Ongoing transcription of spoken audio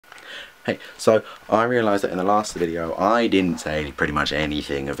Hey, so I realised that in the last video I didn't say pretty much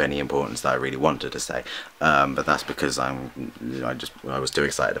anything of any importance that I really wanted to say, but that's because I was too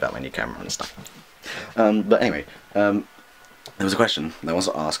excited about my new camera and stuff. But anyway, there was a question that I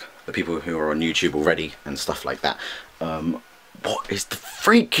wanted to ask the people who are on YouTube already and stuff like that. What is the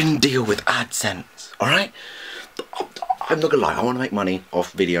freaking deal with AdSense? Alright? I'm not gonna lie, I want to make money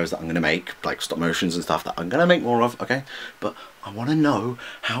off videos that I'm gonna make, like stop motions and stuff that I'm gonna make more of, okay? But I want to know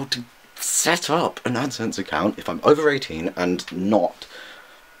how to set up an AdSense account if I'm over 18 and not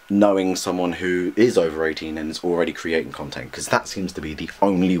knowing someone who is over 18 and is already creating content, because that seems to be the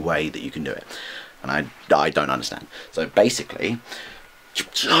only way that you can do it, and I don't understand. So basically,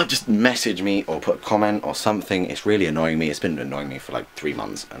 just message me or put a comment or something. It's really annoying me. It's been annoying me for like 3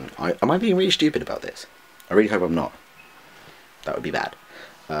 months, and am I being really stupid about this? I really hope I'm not. That would be bad.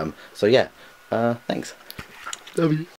 So yeah, thanks. Love you.